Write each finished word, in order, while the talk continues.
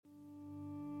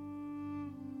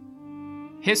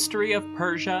History of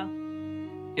Persia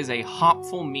is a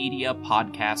Hopful Media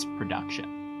podcast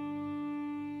production.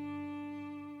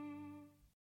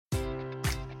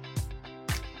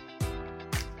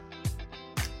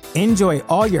 Enjoy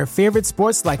all your favorite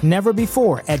sports like never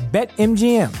before at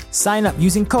BetMGM. Sign up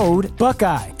using code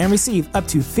Buckeye and receive up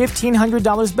to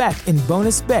 $1,500 back in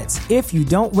bonus bets if you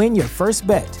don't win your first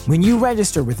bet. When you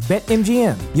register with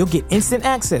BetMGM, you'll get instant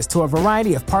access to a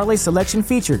variety of parlay selection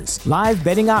features, live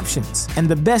betting options, and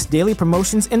the best daily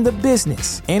promotions in the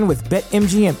business. And with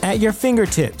BetMGM at your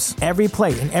fingertips, every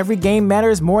play and every game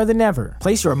matters more than ever.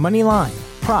 Place your money line,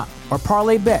 prop, or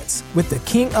parlay bets with the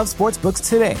king of sportsbooks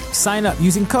today. Sign up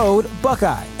using code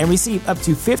Buckeye and receive up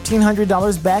to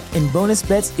 $1,500 back in bonus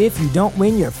bets if you don't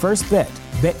win your first bet.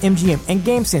 BetMGM and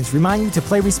GameSense remind you to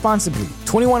play responsibly.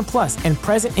 21 plus and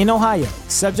present in Ohio,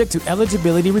 subject to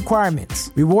eligibility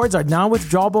requirements. Rewards are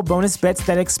non-withdrawable bonus bets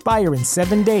that expire in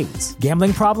 7 days.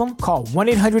 Gambling problem? Call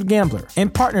 1-800-GAMBLER in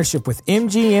partnership with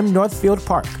MGM Northfield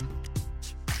Park.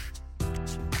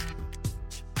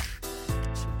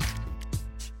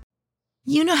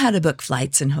 You know how to book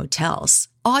flights and hotels.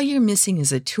 All you're missing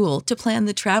is a tool to plan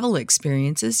the travel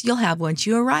experiences you'll have once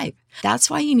you arrive. That's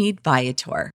why you need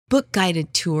Viator. Book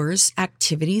guided tours,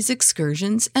 activities,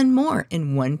 excursions, and more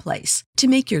in one place to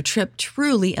make your trip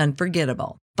truly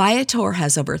unforgettable. Viator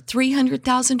has over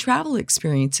 300,000 travel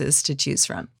experiences to choose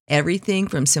from. Everything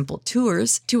from simple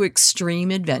tours to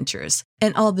extreme adventures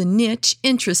and all the niche,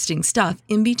 interesting stuff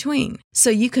in between. So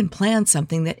you can plan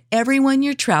something that everyone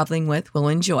you're traveling with will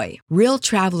enjoy. Real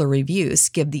traveler reviews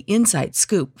give the inside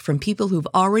scoop from people who've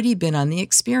already been on the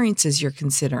experiences you're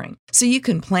considering. So you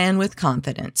can plan with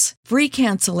confidence. Free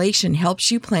cancellation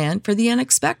helps you plan for the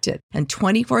unexpected. And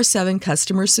 24/7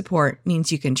 customer support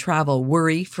means you can travel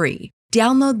worry-free.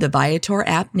 Download the Viator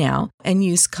app now and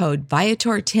use code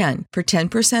Viator10 for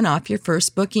 10% off your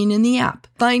first booking in the app.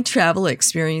 Find travel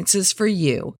experiences for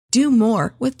you. Do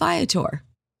more with Viator.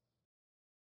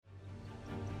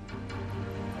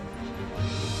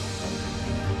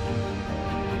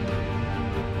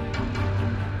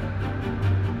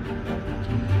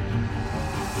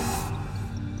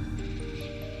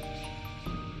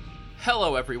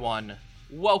 Hello everyone,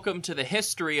 welcome to the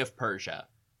History of Persia.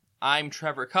 I'm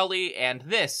Trevor Cully, and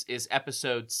this is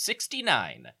episode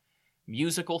 69,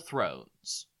 Musical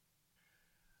Thrones.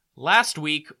 Last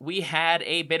week, we had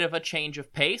a bit of a change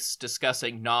of pace,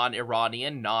 discussing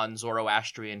non-Iranian,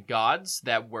 non-Zoroastrian gods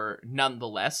that were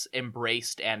nonetheless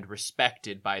embraced and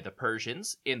respected by the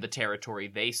Persians in the territory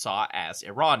they saw as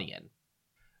Iranian.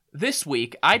 This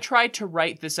week, I tried to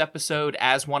write this episode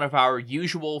as one of our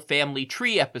usual family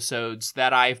tree episodes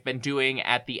that I've been doing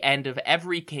at the end of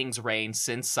every king's reign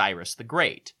since Cyrus the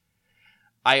Great.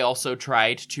 I also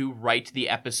tried to write the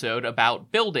episode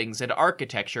about buildings and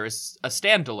architecture as a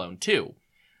standalone too,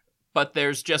 but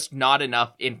there's just not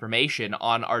enough information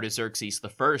on Artaxerxes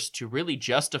I to really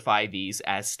justify these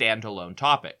as standalone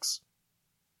topics.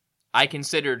 I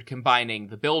considered combining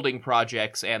the building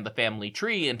projects and the family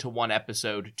tree into one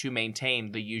episode to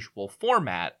maintain the usual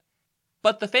format,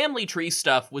 but the family tree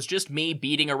stuff was just me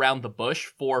beating around the bush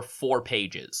for 4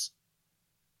 pages.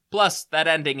 Plus, that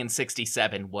ending in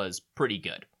 67 was pretty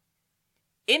good.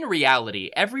 In reality,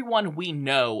 everyone we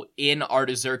know in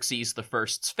Artaxerxes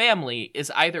I's family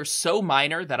is either so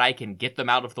minor that I can get them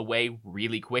out of the way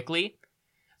really quickly,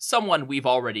 someone we've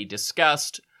already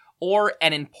discussed, or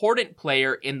an important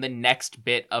player in the next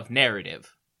bit of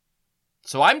narrative.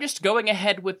 So I'm just going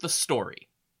ahead with the story.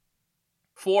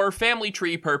 For family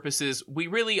tree purposes, we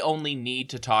really only need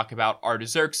to talk about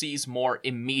Artaxerxes' more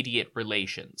immediate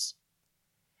relations.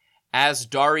 As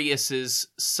Darius's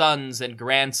sons and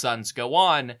grandsons go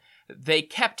on, they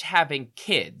kept having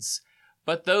kids,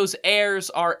 but those heirs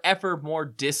are ever more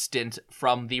distant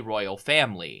from the royal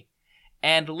family,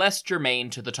 and less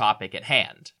germane to the topic at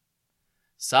hand.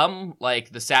 Some,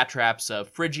 like the satraps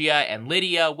of Phrygia and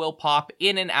Lydia, will pop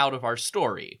in and out of our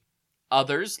story.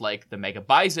 Others, like the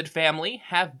Megabyzid family,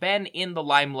 have been in the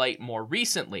limelight more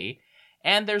recently,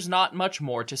 and there's not much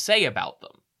more to say about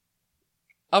them.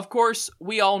 Of course,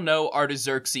 we all know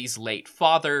Artaxerxes' late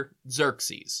father,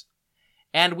 Xerxes,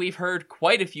 and we've heard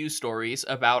quite a few stories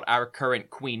about our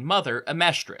current queen mother,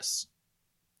 Amestris.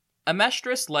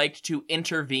 Amestris liked to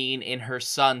intervene in her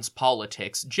son's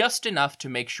politics just enough to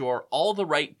make sure all the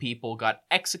right people got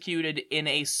executed in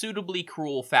a suitably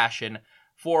cruel fashion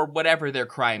for whatever their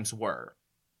crimes were.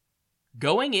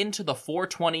 Going into the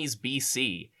 420s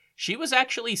BC, she was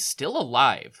actually still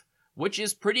alive, which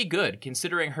is pretty good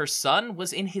considering her son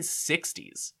was in his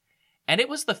 60s, and it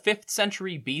was the 5th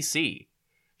century BC.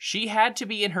 She had to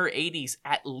be in her 80s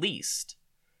at least,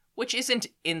 which isn't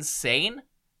insane,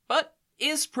 but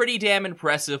is pretty damn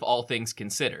impressive all things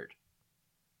considered.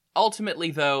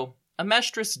 Ultimately, though,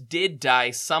 Amestris did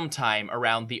die sometime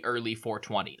around the early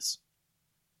 420s.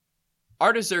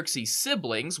 Artaxerxes'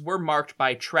 siblings were marked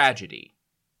by tragedy.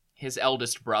 His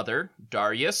eldest brother,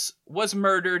 Darius, was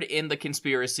murdered in the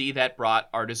conspiracy that brought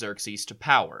Artaxerxes to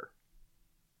power.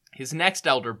 His next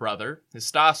elder brother,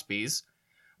 Hystaspes,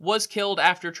 was killed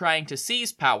after trying to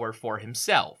seize power for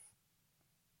himself.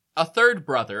 A third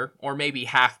brother, or maybe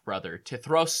half-brother,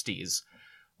 Tithrostes,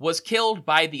 was killed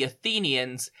by the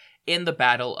Athenians in the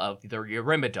Battle of the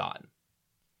Eurymedon.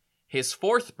 His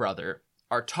fourth brother,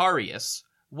 Artarius,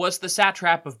 was the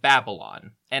satrap of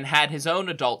Babylon, and had his own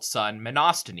adult son,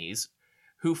 Menosthenes,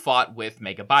 who fought with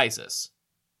Megabyzus.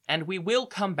 And we will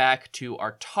come back to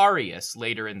Artarius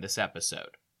later in this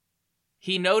episode.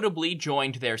 He notably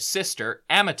joined their sister,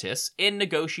 Amytis, in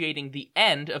negotiating the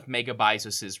end of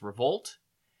Megabyzus' revolt,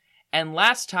 and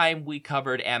last time we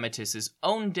covered Amytis'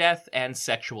 own death and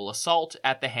sexual assault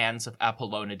at the hands of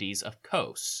Apollonides of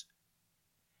Kos.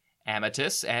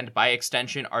 Amytis, and by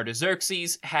extension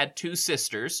Artaxerxes, had two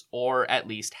sisters, or at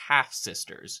least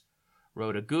half-sisters,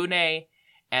 Rhodogune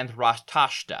and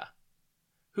Ratashta,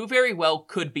 who very well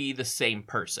could be the same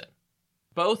person.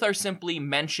 Both are simply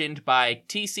mentioned by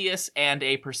Ctesias and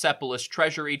a Persepolis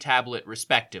treasury tablet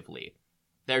respectively.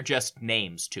 They're just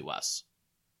names to us.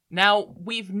 Now,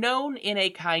 we've known in a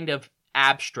kind of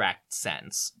abstract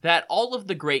sense that all of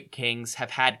the great kings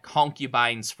have had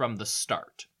concubines from the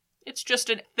start. It's just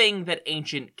a thing that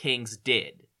ancient kings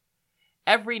did.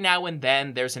 Every now and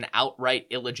then there's an outright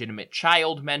illegitimate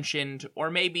child mentioned,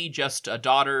 or maybe just a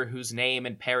daughter whose name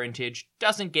and parentage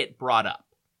doesn't get brought up.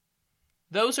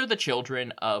 Those are the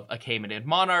children of Achaemenid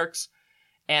monarchs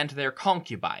and their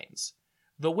concubines,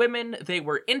 the women they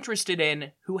were interested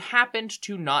in who happened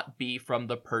to not be from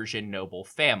the Persian noble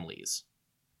families.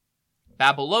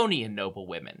 Babylonian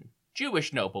noblewomen,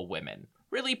 Jewish noblewomen,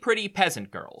 really pretty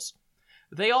peasant girls.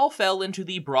 They all fell into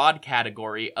the broad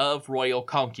category of royal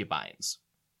concubines.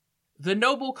 The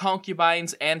noble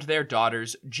concubines and their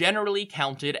daughters generally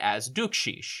counted as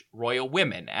dukshish, royal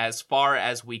women, as far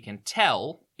as we can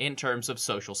tell in terms of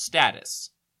social status.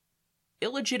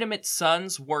 Illegitimate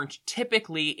sons weren't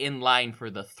typically in line for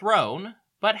the throne,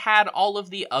 but had all of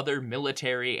the other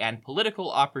military and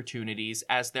political opportunities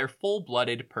as their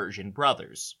full-blooded Persian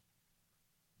brothers.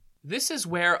 This is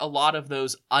where a lot of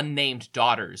those unnamed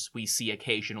daughters we see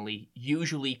occasionally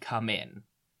usually come in.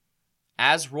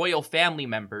 As royal family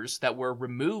members that were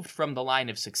removed from the line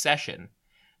of succession,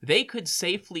 they could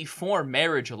safely form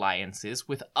marriage alliances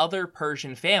with other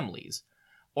Persian families,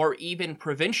 or even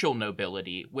provincial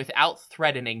nobility without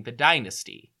threatening the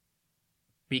dynasty.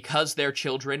 Because their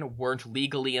children weren't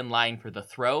legally in line for the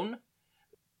throne,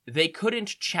 they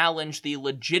couldn't challenge the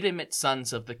legitimate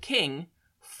sons of the king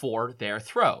for their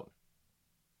throne.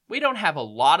 We don't have a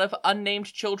lot of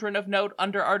unnamed children of note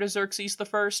under Artaxerxes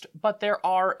I, but there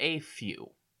are a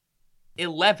few.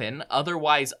 11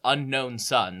 otherwise unknown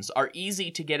sons are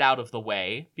easy to get out of the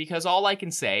way because all I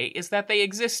can say is that they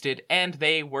existed and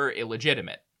they were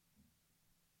illegitimate.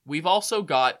 We've also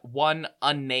got one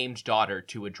unnamed daughter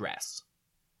to address.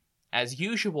 As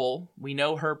usual, we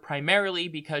know her primarily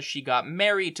because she got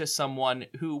married to someone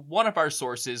who one of our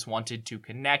sources wanted to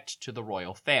connect to the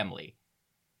royal family.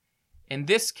 In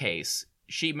this case,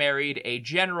 she married a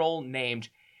general named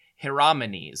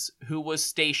Hieramenes, who was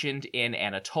stationed in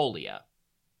Anatolia.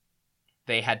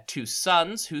 They had two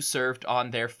sons who served on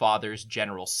their father's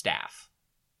general staff.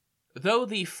 Though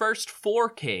the first 4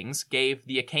 kings gave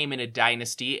the Achaemenid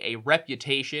dynasty a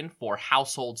reputation for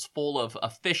households full of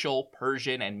official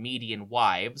Persian and Median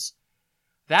wives,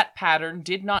 that pattern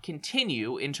did not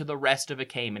continue into the rest of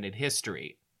Achaemenid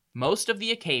history. Most of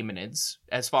the Achaemenids,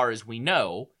 as far as we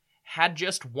know, had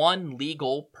just one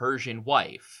legal Persian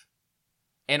wife.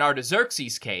 In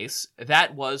Artaxerxes' case,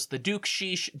 that was the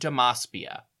Dukshish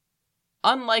Damaspia.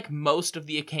 Unlike most of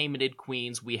the Achaemenid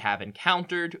queens we have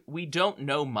encountered, we don't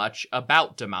know much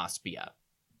about Damaspia.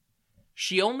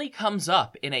 She only comes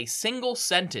up in a single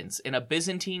sentence in a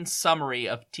Byzantine summary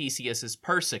of Ctesias'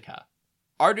 Persica.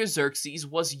 Artaxerxes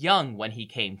was young when he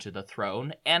came to the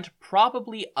throne, and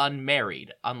probably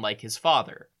unmarried, unlike his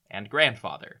father and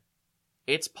grandfather.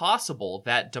 It's possible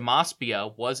that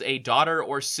Damaspia was a daughter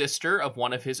or sister of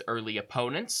one of his early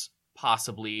opponents,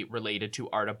 possibly related to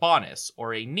Artabanus,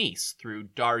 or a niece through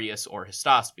Darius or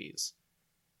Hystaspes.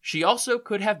 She also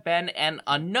could have been an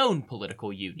unknown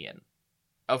political union.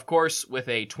 Of course, with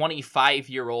a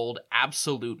 25-year-old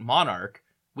absolute monarch,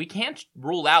 we can't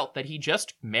rule out that he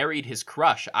just married his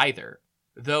crush either,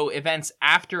 though events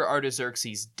after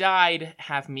Artaxerxes died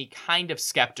have me kind of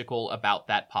skeptical about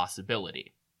that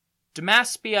possibility.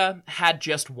 Damaspia had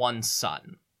just one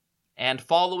son, and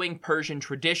following Persian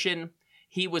tradition,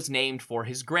 he was named for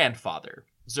his grandfather,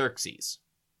 Xerxes.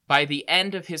 By the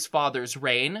end of his father's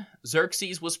reign,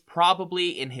 Xerxes was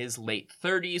probably in his late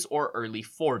 30s or early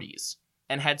 40s,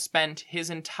 and had spent his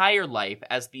entire life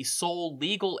as the sole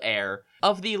legal heir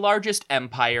of the largest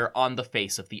empire on the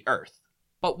face of the earth.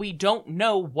 But we don't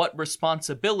know what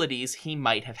responsibilities he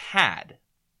might have had.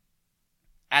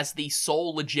 As the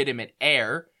sole legitimate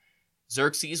heir,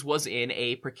 Xerxes was in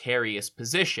a precarious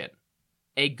position.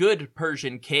 A good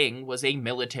Persian king was a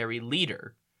military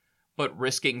leader, but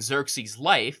risking Xerxes'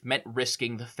 life meant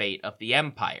risking the fate of the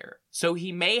empire, so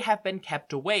he may have been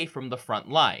kept away from the front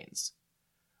lines.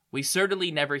 We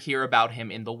certainly never hear about him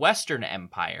in the Western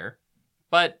Empire,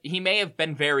 but he may have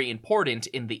been very important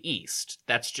in the East.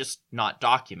 That's just not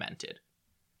documented.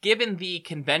 Given the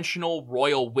conventional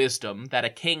royal wisdom that a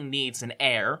king needs an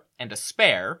heir and a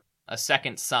spare, a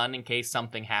second son in case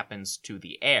something happens to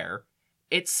the heir,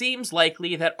 it seems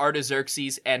likely that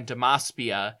Artaxerxes and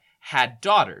Damaspia had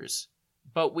daughters,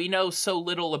 but we know so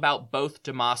little about both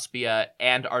Damaspia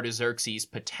and Artaxerxes'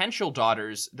 potential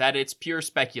daughters that it's pure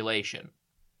speculation.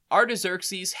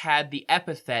 Artaxerxes had the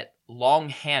epithet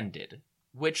long-handed,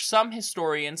 which some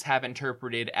historians have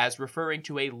interpreted as referring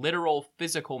to a literal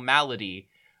physical malady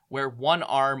where one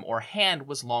arm or hand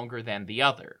was longer than the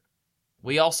other.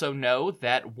 We also know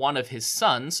that one of his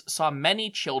sons saw many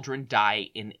children die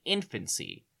in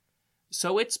infancy,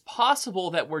 so it's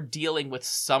possible that we're dealing with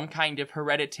some kind of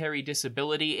hereditary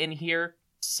disability in here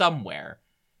somewhere,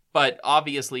 but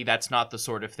obviously that's not the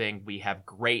sort of thing we have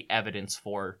great evidence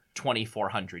for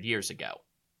 2,400 years ago.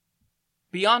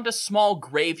 Beyond a small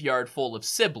graveyard full of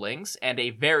siblings and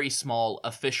a very small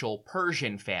official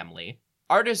Persian family,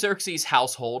 Artaxerxes'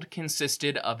 household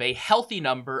consisted of a healthy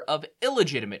number of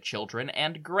illegitimate children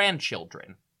and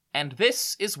grandchildren, and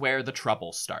this is where the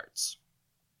trouble starts.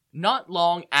 Not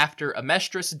long after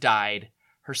Amestris died,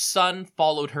 her son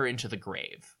followed her into the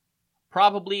grave,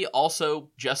 probably also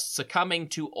just succumbing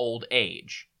to old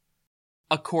age.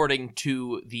 According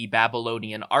to the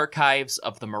Babylonian archives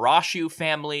of the Marashu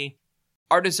family,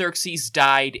 Artaxerxes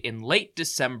died in late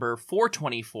December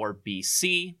 424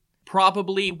 BC,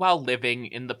 probably while living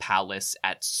in the palace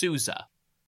at Susa.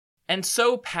 And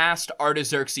so passed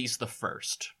Artaxerxes I,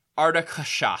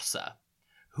 Artaxerxes,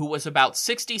 who was about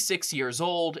 66 years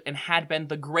old and had been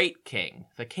the great king,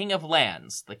 the king of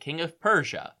lands, the king of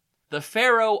Persia, the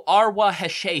pharaoh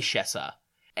Arwahasheshesa,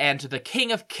 and the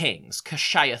king of kings,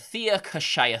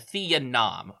 Kashayathia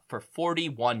Nam, for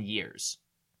 41 years.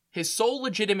 His sole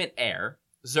legitimate heir,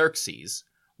 Xerxes,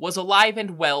 was alive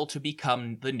and well to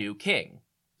become the new king,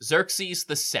 Xerxes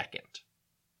II.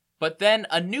 But then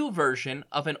a new version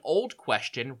of an old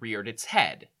question reared its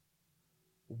head.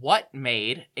 What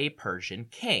made a Persian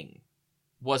king?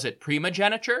 Was it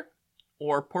primogeniture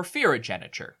or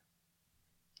porphyrogeniture?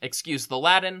 Excuse the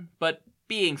Latin, but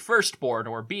being firstborn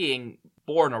or being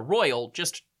born a royal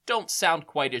just don't sound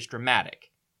quite as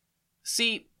dramatic.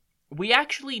 See, we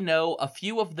actually know a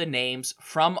few of the names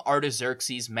from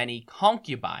Artaxerxes' many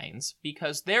concubines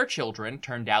because their children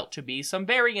turned out to be some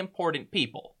very important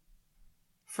people.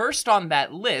 First on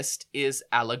that list is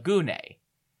Alagune,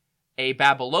 a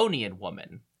Babylonian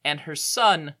woman, and her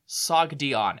son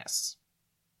Sogdianos.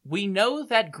 We know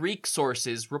that Greek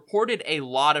sources reported a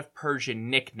lot of Persian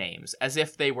nicknames as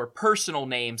if they were personal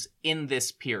names in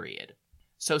this period.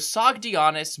 So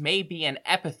Sogdianos may be an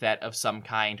epithet of some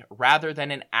kind rather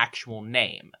than an actual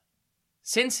name.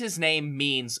 Since his name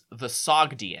means the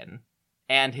Sogdian,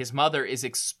 and his mother is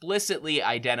explicitly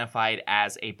identified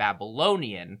as a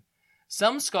Babylonian,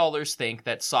 some scholars think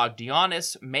that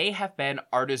Sogdianos may have been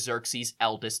Artaxerxes'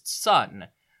 eldest son,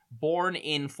 born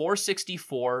in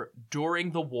 464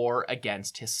 during the war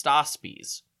against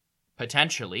Hystaspes,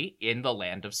 potentially in the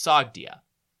land of Sogdia.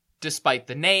 Despite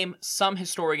the name, some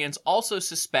historians also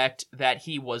suspect that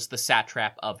he was the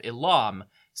satrap of Elam,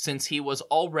 since he was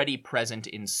already present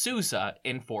in Susa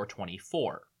in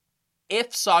 424.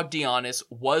 If Sogdianos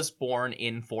was born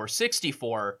in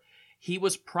 464, he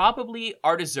was probably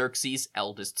Artaxerxes'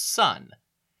 eldest son,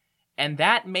 and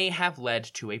that may have led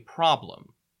to a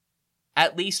problem.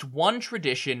 At least one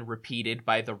tradition repeated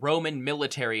by the Roman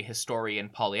military historian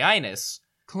Polyaenus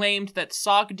claimed that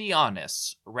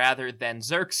Sogdianos, rather than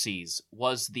Xerxes,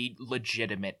 was the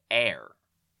legitimate heir.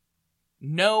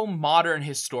 No modern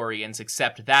historians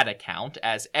accept that account,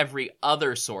 as every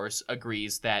other source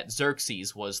agrees that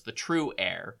Xerxes was the true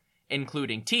heir,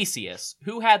 including Ctesias,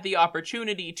 who had the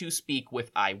opportunity to speak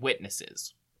with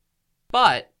eyewitnesses.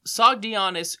 But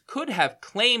Sogdianos could have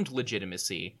claimed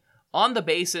legitimacy on the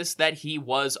basis that he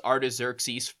was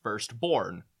Artaxerxes'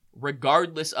 firstborn,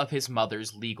 regardless of his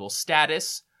mother's legal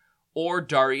status or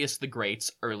Darius the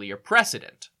Great's earlier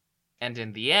precedent. And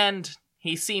in the end,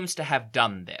 he seems to have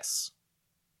done this.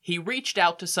 He reached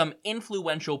out to some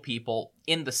influential people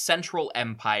in the Central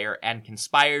Empire and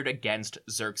conspired against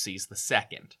Xerxes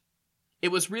II. It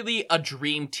was really a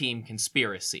dream team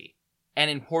conspiracy. An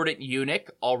important eunuch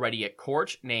already at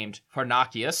court named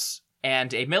Pharnakius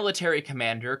and a military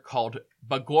commander called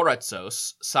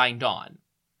Bagoratzos signed on.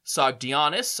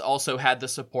 Sogdianus also had the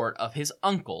support of his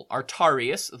uncle,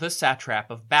 Artarius, the satrap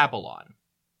of Babylon.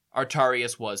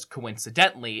 Artarius was,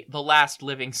 coincidentally, the last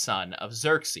living son of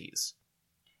Xerxes,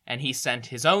 and he sent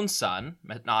his own son,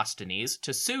 Menosthenes,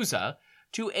 to Susa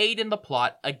to aid in the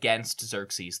plot against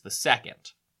Xerxes II.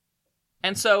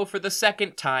 And so, for the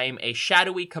second time, a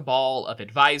shadowy cabal of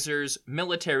advisors,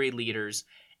 military leaders,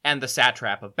 and the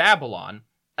satrap of Babylon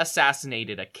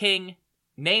assassinated a king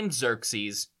named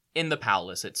Xerxes in the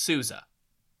palace at Susa.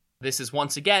 This is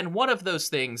once again one of those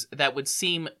things that would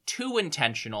seem too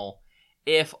intentional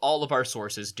if all of our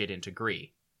sources didn't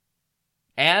agree.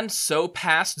 And so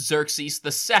passed Xerxes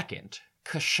II,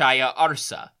 Kashaya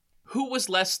Arsa, who was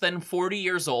less than 40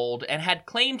 years old and had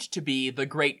claimed to be the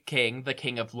great king, the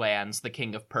king of lands, the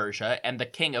king of Persia, and the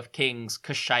king of kings,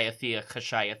 Kashayathia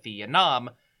Yanam,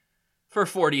 for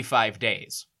 45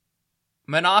 days.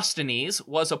 Menosthenes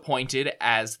was appointed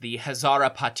as the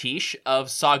Hazarapatish of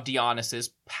Sogdianus'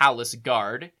 palace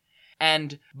guard,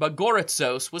 and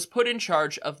Bagoratzos was put in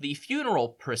charge of the funeral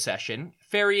procession,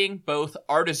 ferrying both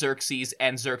Artaxerxes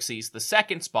and Xerxes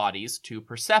II's bodies to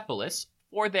Persepolis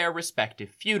for their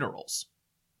respective funerals.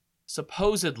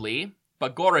 Supposedly,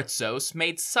 Bagoratzos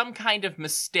made some kind of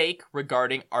mistake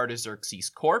regarding Artaxerxes'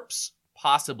 corpse,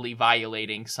 possibly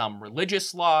violating some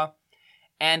religious law,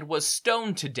 and was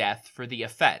stoned to death for the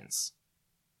offense.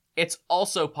 It's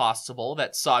also possible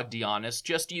that Sogdianus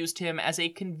just used him as a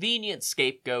convenient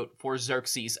scapegoat for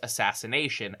Xerxes'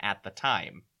 assassination at the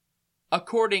time.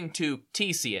 According to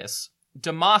Ctesias,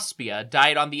 Demaspia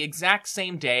died on the exact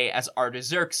same day as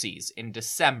Artaxerxes in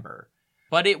December,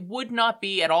 but it would not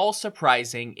be at all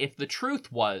surprising if the truth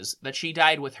was that she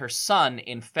died with her son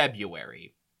in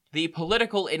February. The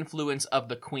political influence of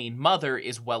the Queen Mother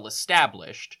is well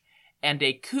established, and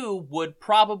a coup would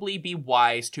probably be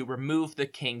wise to remove the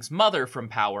king's mother from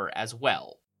power as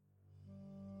well.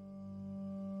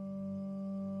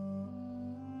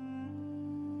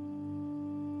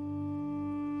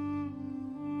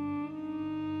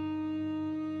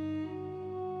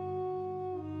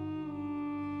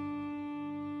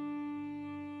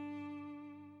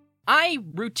 I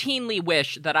routinely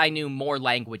wish that I knew more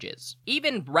languages.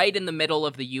 Even right in the middle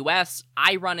of the US,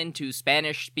 I run into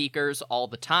Spanish speakers all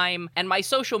the time, and my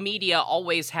social media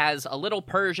always has a little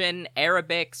Persian,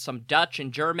 Arabic, some Dutch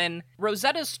and German.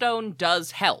 Rosetta Stone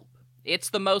does help. It's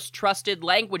the most trusted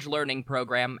language learning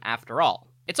program after all.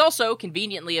 It's also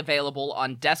conveniently available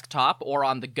on desktop or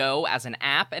on the go as an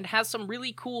app and has some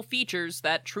really cool features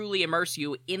that truly immerse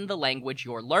you in the language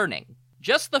you're learning.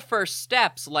 Just the first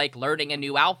steps, like learning a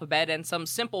new alphabet and some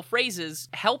simple phrases,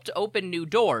 helped open new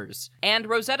doors, and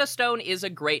Rosetta Stone is a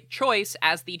great choice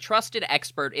as the trusted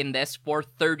expert in this for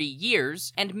 30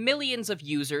 years and millions of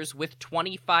users with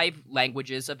 25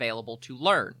 languages available to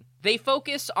learn. They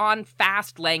focus on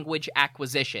fast language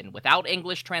acquisition without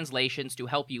English translations to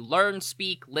help you learn,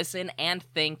 speak, listen, and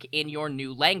think in your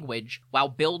new language while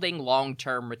building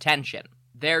long-term retention.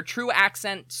 Their true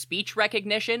accent speech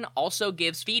recognition also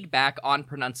gives feedback on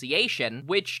pronunciation,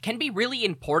 which can be really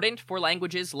important for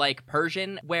languages like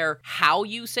Persian, where how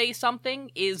you say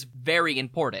something is very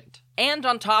important. And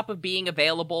on top of being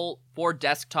available for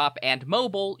desktop and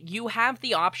mobile, you have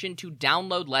the option to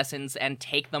download lessons and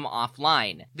take them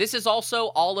offline. This is also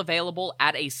all available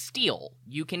at a steal.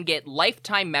 You can get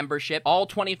lifetime membership, all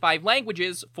 25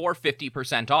 languages, for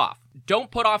 50% off. Don't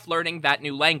put off learning that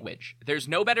new language. There's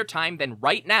no better time than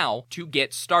right now to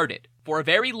get started. For a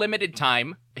very limited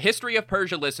time, History of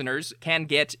Persia listeners can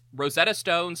get Rosetta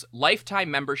Stone's lifetime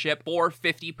membership for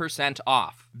 50%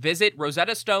 off. Visit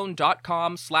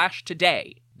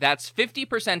rosettastone.com/today. That's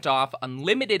 50% off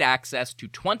unlimited access to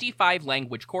 25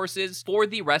 language courses for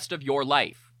the rest of your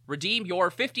life. Redeem your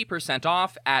 50%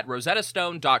 off at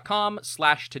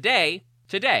rosettastone.com/today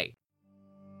today.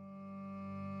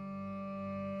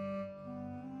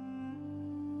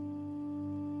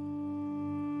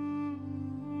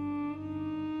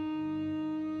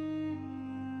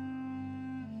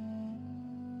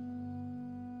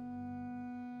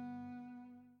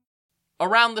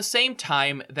 Around the same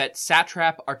time that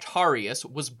satrap Artarius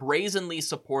was brazenly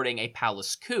supporting a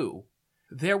palace coup,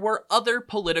 there were other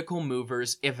political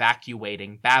movers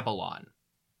evacuating Babylon.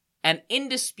 an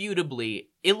indisputably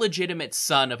illegitimate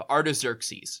son of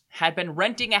Artaxerxes, had been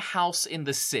renting a house in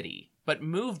the city, but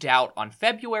moved out on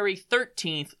February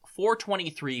 13th,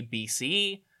 423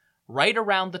 BCE, right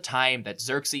around the time that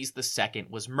Xerxes II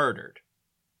was murdered.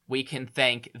 We can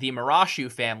thank the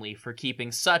Marashu family for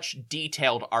keeping such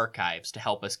detailed archives to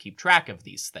help us keep track of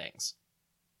these things.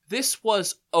 This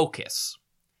was Ochus,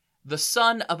 the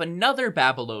son of another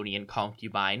Babylonian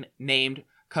concubine named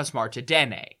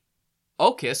Cosmartadene.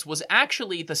 Ochus was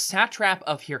actually the satrap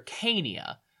of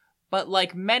Hyrcania, but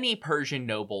like many Persian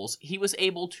nobles, he was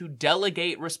able to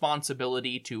delegate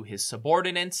responsibility to his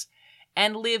subordinates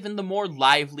and live in the more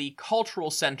lively cultural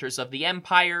centers of the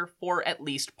empire for at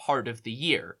least part of the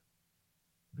year.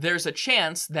 There's a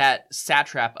chance that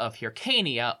satrap of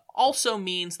Hyrcania also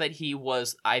means that he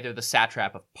was either the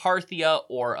satrap of Parthia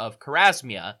or of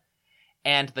Chorasmia,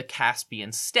 and the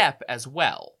Caspian steppe as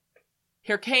well.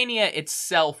 Hyrcania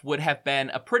itself would have been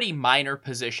a pretty minor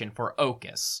position for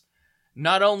Ochus.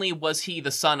 Not only was he the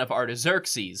son of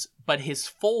Artaxerxes, but his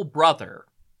full brother,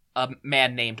 a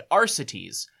man named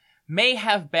Arsaces, may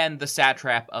have been the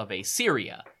satrap of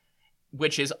Assyria,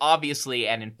 which is obviously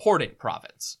an important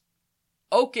province.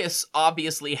 Ochus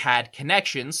obviously had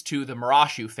connections to the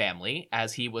Marashu family,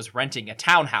 as he was renting a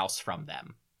townhouse from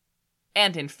them.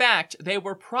 And in fact, they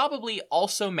were probably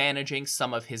also managing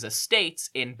some of his estates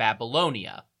in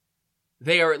Babylonia.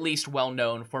 They are at least well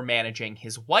known for managing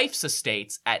his wife's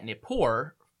estates at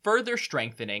Nippur, further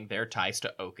strengthening their ties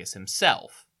to Ochus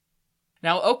himself.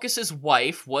 Now, Ochus's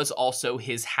wife was also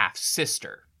his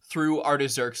half-sister, through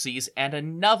Artaxerxes and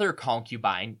another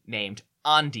concubine named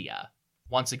Andia,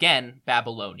 once again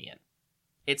Babylonian.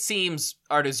 It seems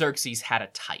Artaxerxes had a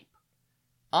type.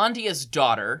 Andia's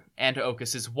daughter, and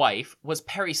Ochus's wife, was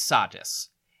Parysatis,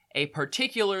 a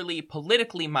particularly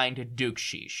politically minded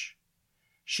dukshish.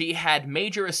 She had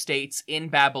major estates in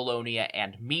Babylonia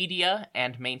and Media,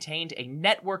 and maintained a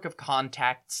network of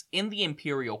contacts in the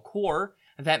imperial core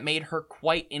that made her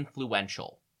quite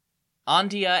influential.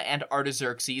 Andia and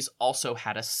Artaxerxes also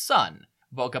had a son,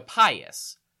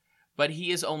 Bogopius, but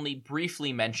he is only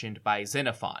briefly mentioned by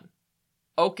Xenophon.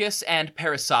 Ochus and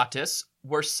Parysatis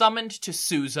were summoned to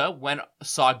Susa when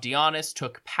Sogdianus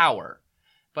took power,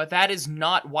 but that is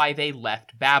not why they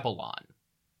left Babylon.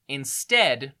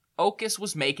 Instead, Ochus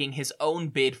was making his own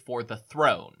bid for the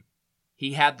throne.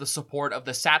 He had the support of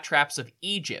the satraps of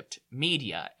Egypt,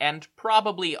 Media, and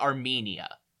probably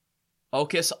Armenia.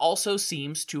 Ochus also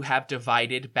seems to have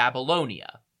divided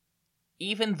Babylonia.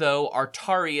 Even though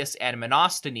Artarius and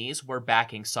Menosthenes were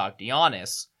backing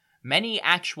Sogdianus, many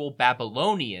actual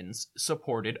Babylonians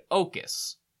supported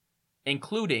Ochus,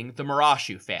 including the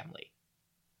Marashu family.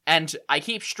 And I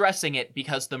keep stressing it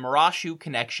because the Marashu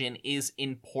connection is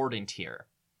important here.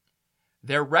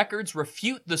 Their records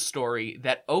refute the story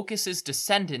that Ochus's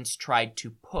descendants tried to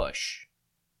push.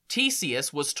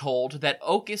 Ctesias was told that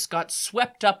Ochus got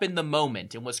swept up in the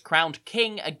moment and was crowned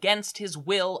king against his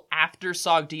will after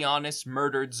Sogdianus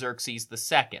murdered Xerxes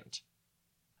II.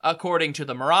 According to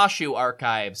the Marashu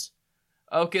archives,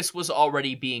 Ochus was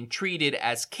already being treated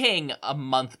as king a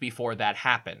month before that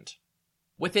happened.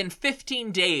 Within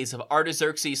 15 days of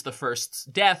Artaxerxes I's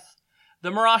death, the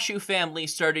Marashu family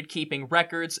started keeping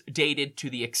records dated to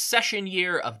the accession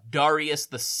year of Darius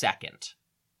II.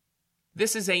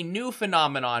 This is a new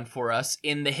phenomenon for us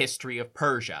in the history of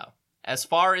Persia. As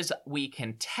far as we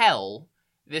can tell,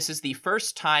 this is the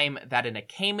first time that an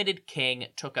Achaemenid king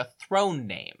took a throne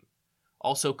name,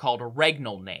 also called a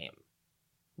regnal name.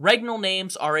 Regnal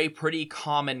names are a pretty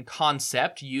common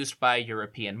concept used by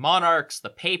European monarchs, the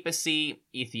papacy,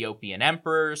 Ethiopian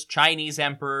emperors, Chinese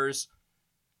emperors,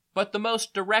 but the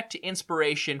most direct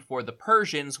inspiration for the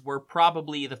Persians were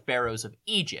probably the pharaohs of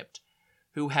Egypt,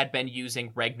 who had been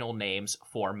using regnal names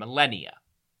for millennia.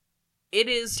 It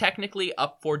is technically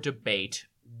up for debate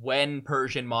when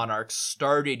Persian monarchs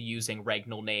started using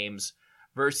regnal names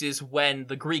versus when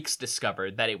the Greeks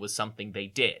discovered that it was something they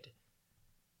did.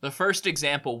 The first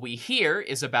example we hear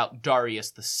is about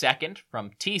Darius II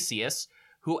from Ctesias,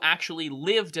 who actually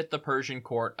lived at the Persian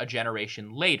court a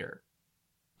generation later.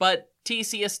 But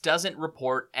Ctesias doesn't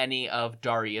report any of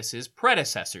Darius's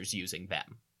predecessors using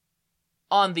them.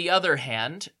 On the other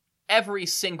hand, every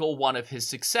single one of his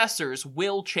successors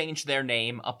will change their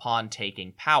name upon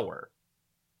taking power.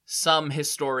 Some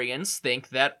historians think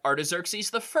that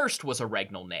Artaxerxes I was a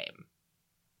regnal name.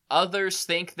 Others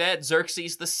think that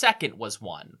Xerxes II was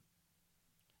one.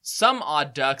 Some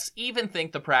odd ducks even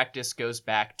think the practice goes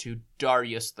back to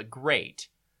Darius the Great.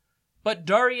 But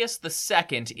Darius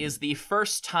II is the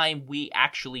first time we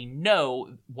actually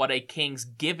know what a king's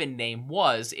given name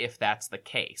was, if that's the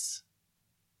case.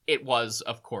 It was,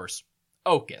 of course,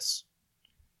 Ochus.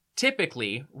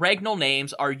 Typically, regnal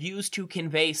names are used to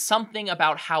convey something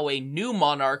about how a new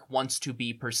monarch wants to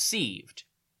be perceived,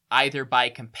 either by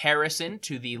comparison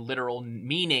to the literal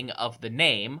meaning of the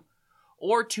name,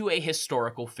 or to a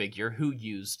historical figure who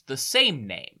used the same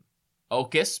name.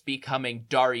 Ochus becoming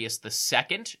Darius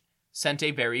II sent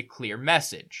a very clear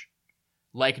message.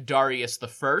 Like Darius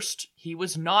I, he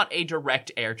was not a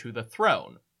direct heir to the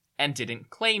throne, and didn't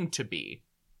claim to be,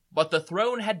 but the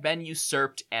throne had been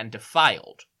usurped and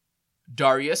defiled.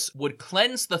 Darius would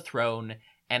cleanse the throne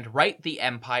and right the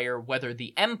empire whether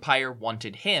the empire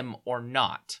wanted him or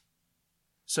not.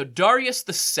 So Darius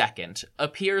II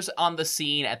appears on the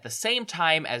scene at the same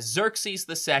time as Xerxes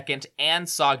II and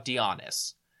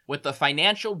Sogdianus, with the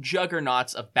financial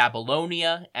juggernauts of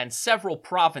Babylonia and several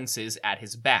provinces at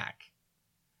his back.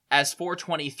 As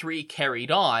 423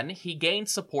 carried on, he gained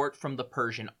support from the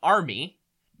Persian army,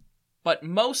 but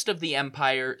most of the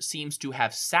empire seems to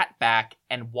have sat back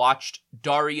and watched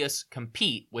Darius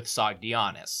compete with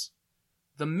Sogdianus.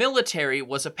 The military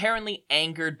was apparently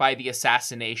angered by the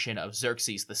assassination of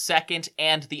Xerxes II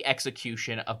and the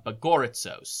execution of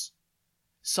Bagoritzos.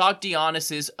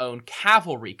 Sogdianus's own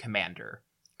cavalry commander,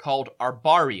 called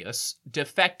Arbarius,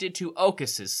 defected to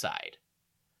Ochus's side.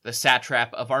 The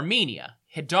satrap of Armenia,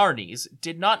 Hydarnes,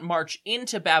 did not march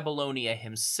into Babylonia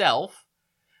himself,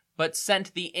 but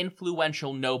sent the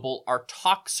influential noble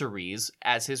Artaxerxes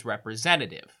as his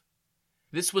representative.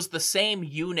 This was the same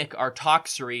eunuch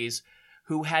Artaxerxes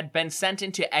who had been sent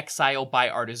into exile by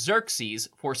Artaxerxes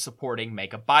for supporting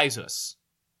Megabyzus.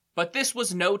 But this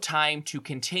was no time to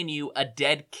continue a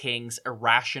dead king's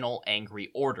irrational, angry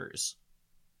orders.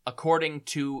 According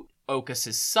to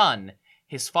Ochus's son,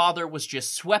 his father was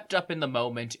just swept up in the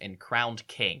moment and crowned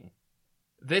king.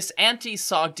 This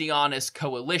anti-Sogdianus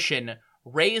coalition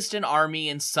raised an army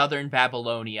in southern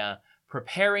Babylonia,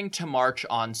 preparing to march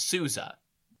on Susa.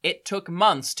 It took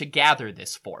months to gather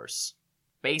this force.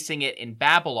 Basing it in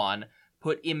Babylon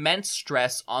put immense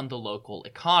stress on the local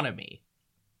economy.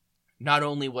 Not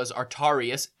only was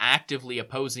Artarius actively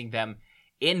opposing them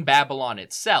in Babylon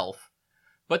itself,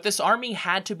 but this army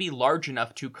had to be large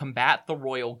enough to combat the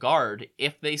royal guard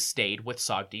if they stayed with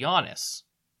Sogdianus.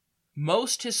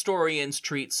 Most historians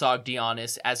treat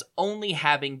Sogdianus as only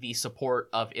having the support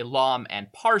of Elam and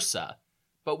Parsa,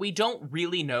 but we don't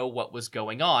really know what was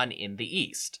going on in the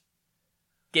east.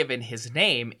 Given his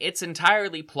name, it's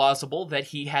entirely plausible that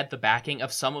he had the backing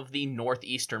of some of the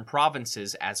northeastern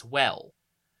provinces as well.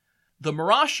 The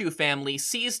Marashu family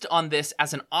seized on this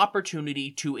as an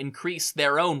opportunity to increase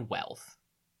their own wealth.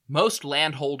 Most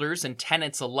landholders and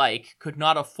tenants alike could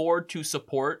not afford to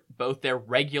support both their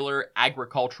regular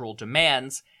agricultural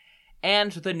demands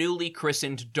and the newly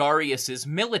christened Darius's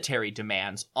military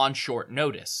demands on short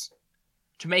notice.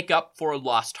 To make up for a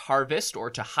lost harvest or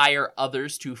to hire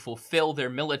others to fulfill their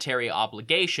military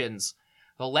obligations,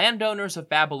 the landowners of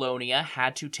Babylonia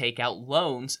had to take out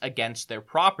loans against their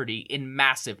property in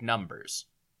massive numbers.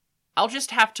 I'll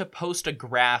just have to post a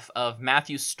graph of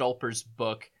Matthew Stolper's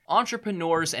book,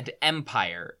 Entrepreneurs and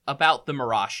Empire, about the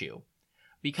Marashu,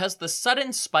 because the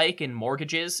sudden spike in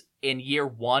mortgages in year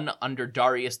 1 under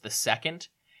Darius II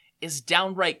is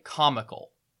downright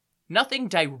comical. Nothing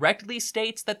directly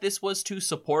states that this was to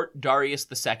support Darius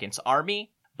II's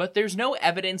army, but there's no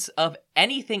evidence of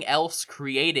anything else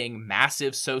creating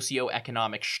massive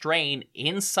socio-economic strain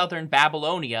in southern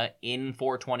Babylonia in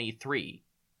 423.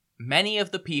 Many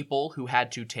of the people who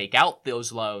had to take out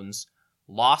those loans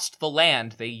lost the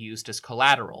land they used as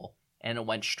collateral, and it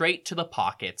went straight to the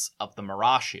pockets of the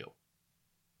Marashu.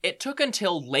 It took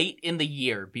until late in the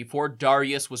year before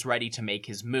Darius was ready to make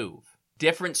his move.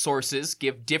 Different sources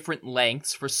give different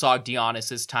lengths for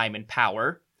Sogdianus' time in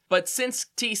power, but since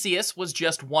Ctesias was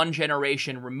just one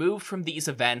generation removed from these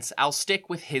events, I'll stick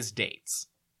with his dates.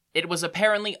 It was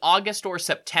apparently August or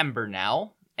September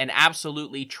now, an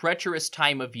absolutely treacherous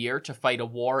time of year to fight a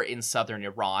war in southern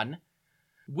Iran,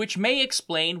 which may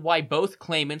explain why both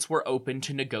claimants were open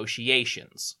to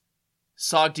negotiations.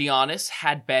 Sogdianus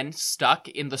had been stuck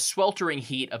in the sweltering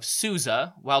heat of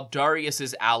Susa, while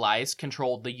Darius's allies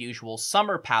controlled the usual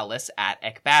summer palace at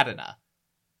Ecbatana.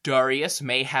 Darius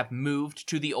may have moved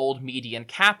to the old Median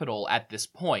capital at this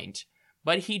point,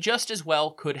 but he just as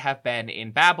well could have been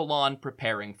in Babylon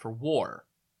preparing for war.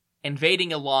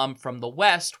 Invading Elam from the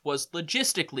west was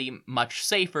logistically much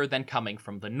safer than coming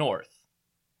from the north.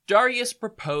 Darius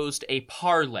proposed a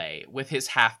parley with his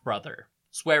half-brother,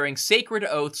 swearing sacred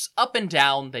oaths up and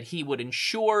down that he would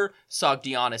ensure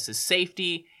Sogdianus'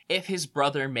 safety if his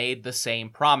brother made the same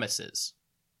promises.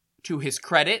 To his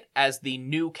credit as the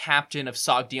new captain of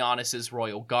Sogdianus'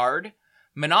 royal guard,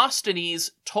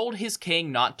 Menosthenes told his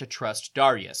king not to trust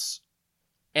Darius.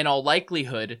 In all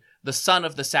likelihood, the son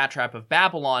of the satrap of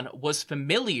Babylon was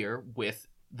familiar with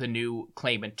the new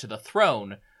claimant to the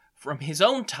throne from his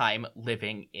own time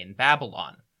living in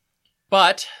Babylon.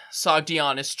 But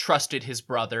Sogdianus trusted his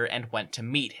brother and went to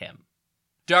meet him.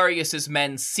 Darius's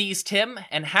men seized him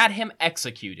and had him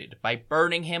executed by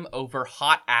burning him over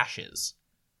hot ashes.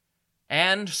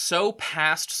 And so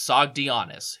passed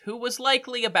Sogdianus, who was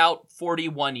likely about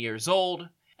 41 years old,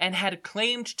 and had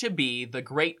claimed to be the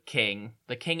great king,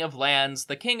 the king of lands,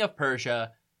 the king of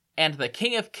Persia, and the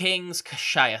king of kings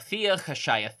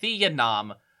Khashayathia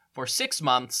Nam for 6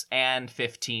 months and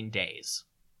 15 days.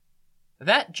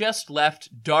 That just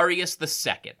left Darius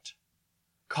II,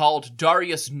 called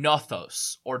Darius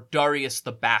Nothos, or Darius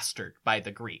the Bastard by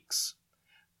the Greeks.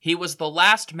 He was the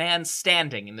last man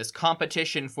standing in this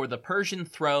competition for the Persian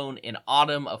throne in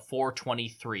autumn of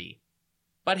 423.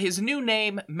 But his new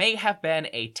name may have been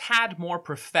a tad more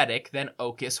prophetic than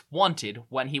Ochus wanted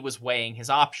when he was weighing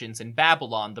his options in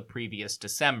Babylon the previous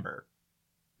December.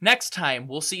 Next time,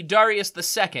 we'll see Darius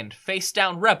II face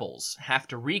down rebels, have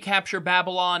to recapture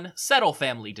Babylon, settle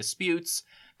family disputes,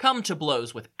 come to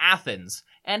blows with Athens,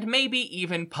 and maybe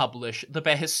even publish the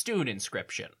Behistun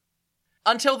inscription.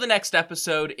 Until the next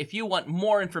episode, if you want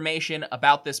more information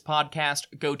about this podcast,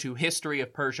 go to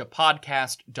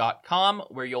historyofpersiapodcast.com,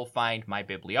 where you'll find my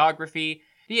bibliography,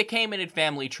 the Achaemenid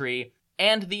family tree,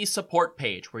 and the support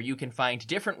page, where you can find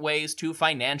different ways to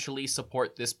financially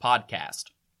support this podcast.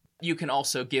 You can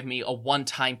also give me a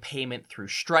one-time payment through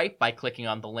Stripe by clicking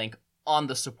on the link on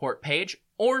the support page,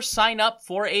 or sign up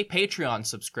for a Patreon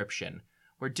subscription,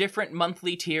 where different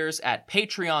monthly tiers at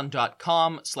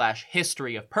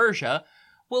patreon.com/historyofpersia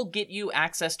will get you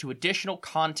access to additional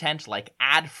content like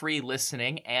ad-free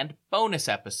listening and bonus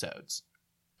episodes.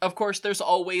 Of course, there's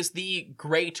always the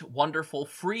great, wonderful,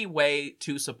 free way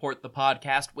to support the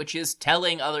podcast, which is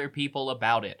telling other people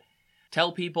about it.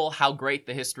 Tell people how great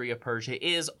the History of Persia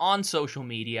is on social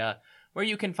media, where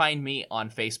you can find me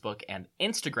on Facebook and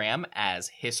Instagram as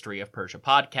History of Persia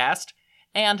Podcast,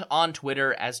 and on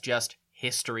Twitter as just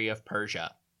History of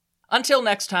Persia. Until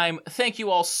next time, thank you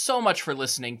all so much for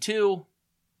listening to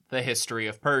The History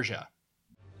of Persia.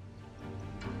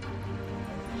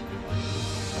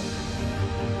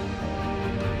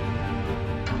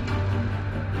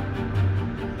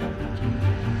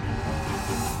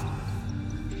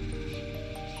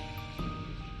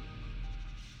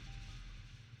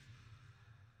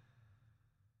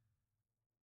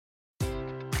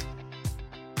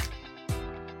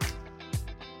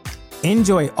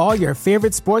 Enjoy all your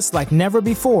favorite sports like never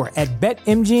before at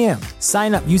BetMGM.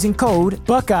 Sign up using code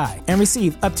Buckeye and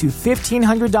receive up to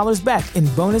 $1,500 back in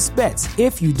bonus bets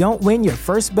if you don't win your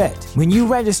first bet. When you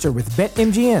register with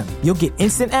BetMGM, you'll get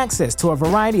instant access to a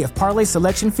variety of parlay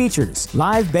selection features,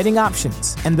 live betting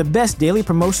options, and the best daily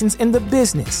promotions in the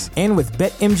business. And with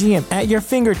BetMGM at your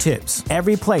fingertips,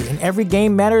 every play and every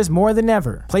game matters more than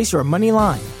ever. Place your money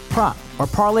line, prop, or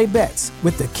parlay bets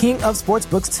with the king of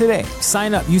sportsbooks today.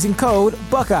 Sign up using code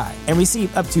Buckeye and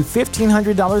receive up to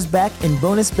 $1,500 back in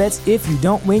bonus bets if you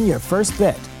don't win your first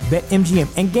bet. BetMGM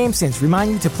and GameSense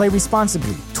remind you to play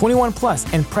responsibly. 21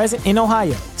 plus and present in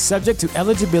Ohio, subject to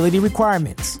eligibility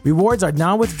requirements. Rewards are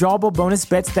non-withdrawable bonus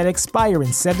bets that expire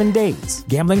in 7 days.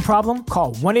 Gambling problem?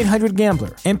 Call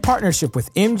 1-800-GAMBLER. In partnership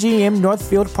with MGM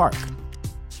Northfield Park.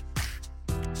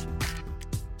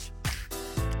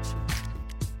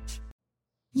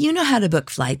 You know how to book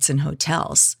flights and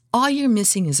hotels. All you're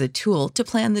missing is a tool to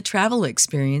plan the travel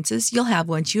experiences you'll have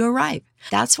once you arrive.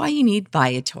 That's why you need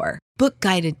Viator. Book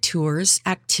guided tours,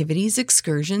 activities,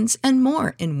 excursions, and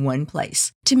more in one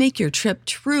place to make your trip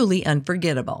truly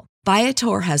unforgettable.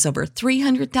 Viator has over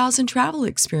 300,000 travel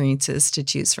experiences to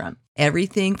choose from.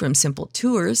 Everything from simple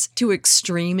tours to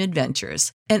extreme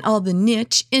adventures and all the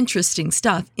niche, interesting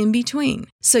stuff in between.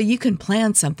 So you can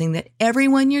plan something that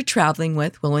everyone you're traveling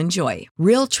with will enjoy.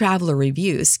 Real traveler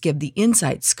reviews give the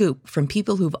inside scoop from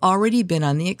people who've already been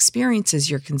on the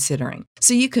experiences you're considering.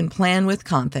 So you can plan with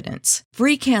confidence.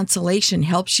 Free cancellation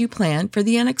helps you plan for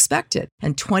the unexpected.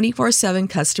 And 24/7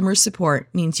 customer support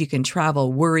means you can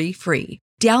travel worry-free.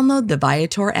 Download the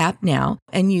Viator app now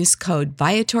and use code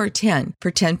Viator10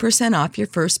 for 10% off your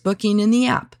first booking in the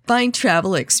app. Find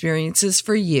travel experiences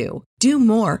for you. Do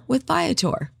more with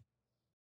Viator.